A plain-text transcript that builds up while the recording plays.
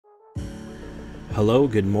Hello,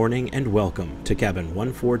 good morning, and welcome to cabin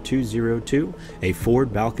 14202, a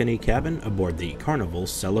forward balcony cabin aboard the Carnival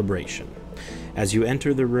Celebration. As you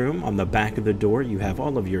enter the room, on the back of the door you have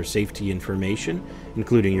all of your safety information,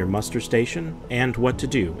 including your muster station and what to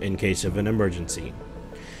do in case of an emergency.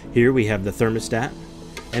 Here we have the thermostat,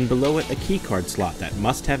 and below it a key card slot that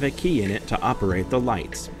must have a key in it to operate the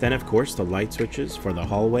lights. Then of course the light switches for the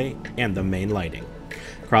hallway and the main lighting.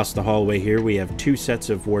 Across the hallway here we have two sets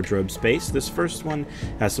of wardrobe space. This first one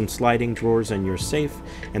has some sliding drawers and your safe,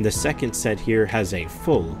 and the second set here has a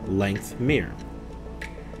full-length mirror.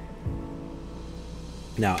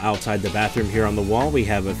 Now outside the bathroom here on the wall we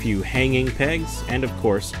have a few hanging pegs and of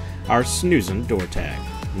course our snoozin' door tag.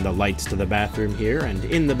 And the lights to the bathroom here, and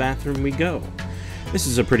in the bathroom we go. This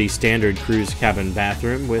is a pretty standard cruise cabin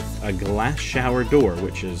bathroom with a glass shower door,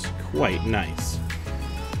 which is quite nice.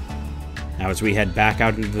 Now as we head back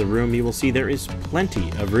out into the room, you will see there is plenty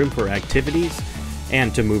of room for activities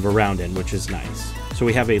and to move around in, which is nice. So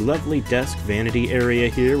we have a lovely desk vanity area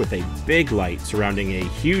here with a big light surrounding a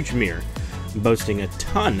huge mirror, boasting a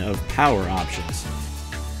ton of power options.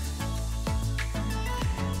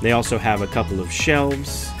 They also have a couple of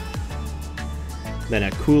shelves, then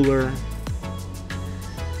a cooler,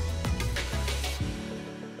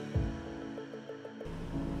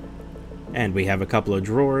 and we have a couple of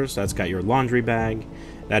drawers. That's got your laundry bag,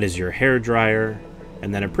 that is your hair dryer,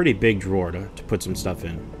 and then a pretty big drawer to put some stuff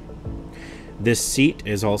in. This seat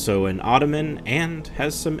is also an ottoman and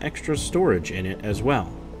has some extra storage in it as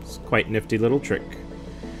well. It's quite a nifty little trick.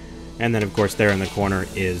 And then of course there in the corner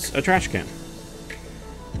is a trash can.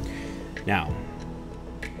 Now,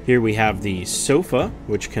 here we have the sofa,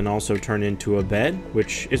 which can also turn into a bed,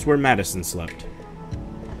 which is where Madison slept.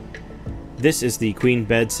 This is the queen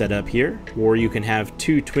bed set up here, or you can have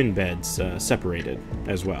two twin beds separated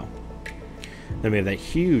as well. Then we have that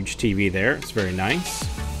huge TV there, it's very nice.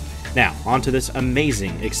 Now, onto this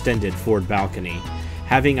amazing extended forward balcony.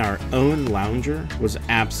 Having our own lounger was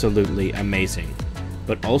absolutely amazing,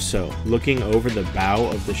 but also looking over the bow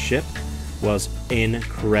of the ship was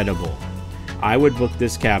incredible. I would book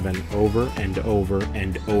this cabin over and over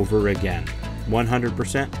and over again.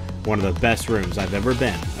 100% one of the best rooms I've ever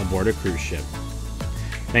been aboard a cruise ship.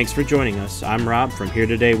 Thanks for joining us. I'm Rob from Here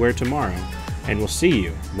Today, Where Tomorrow, and we'll see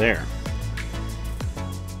you there.